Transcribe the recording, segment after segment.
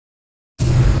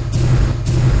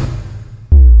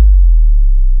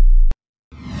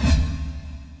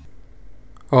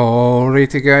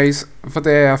NoRRy-RaMpaGe guys. I've had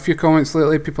a few comments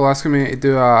lately, people asking me to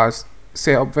do a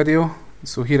setup video,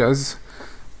 so here it is.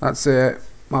 That's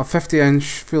my 50-inch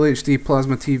Full HD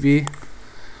plasma TV.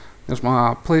 There's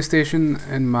my PlayStation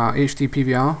and my HD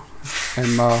PVR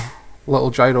and my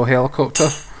little gyro helicopter.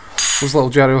 Those little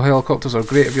gyro helicopters are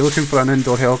great. If you're looking for an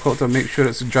indoor helicopter, make sure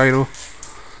it's a gyro.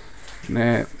 And,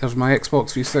 there's my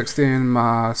Xbox 360 and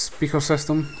my speaker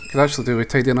system. Could actually do with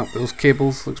tidying up those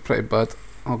cables, looks pretty bad.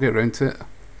 I'll get around to it.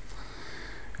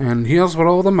 And here's where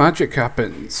all the magic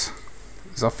happens.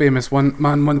 As a famous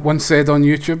man once said on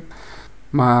YouTube.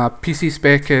 My PC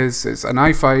spec is it's an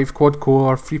i5 quad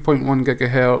core, 3.1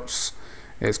 GHz.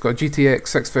 It's got a GTX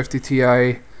 650 Ti,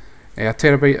 a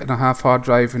 1.5 TB hard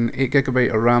drive, and 8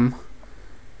 GB of RAM.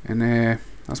 And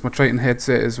that's my Triton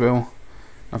headset as well.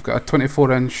 I've got a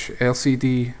 24-inch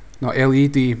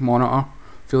LED monitor,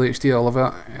 Full HD, I love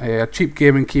it. A cheap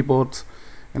gaming keyboard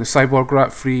and a Cyborg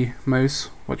rat-free mouse,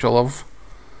 which I love.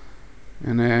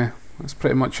 And that's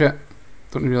pretty much it.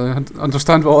 Don't really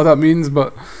understand what all that means,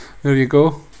 but there you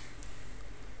go.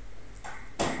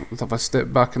 Let's have a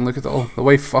step back and look at it all. The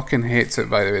wife fucking hates it,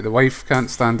 by the way. The wife can't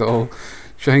stand it all.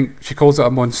 She calls it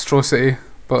a monstrosity,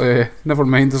 but never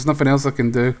mind, there's nothing else I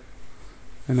can do.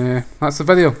 And that's the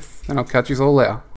video, and I'll catch you all later.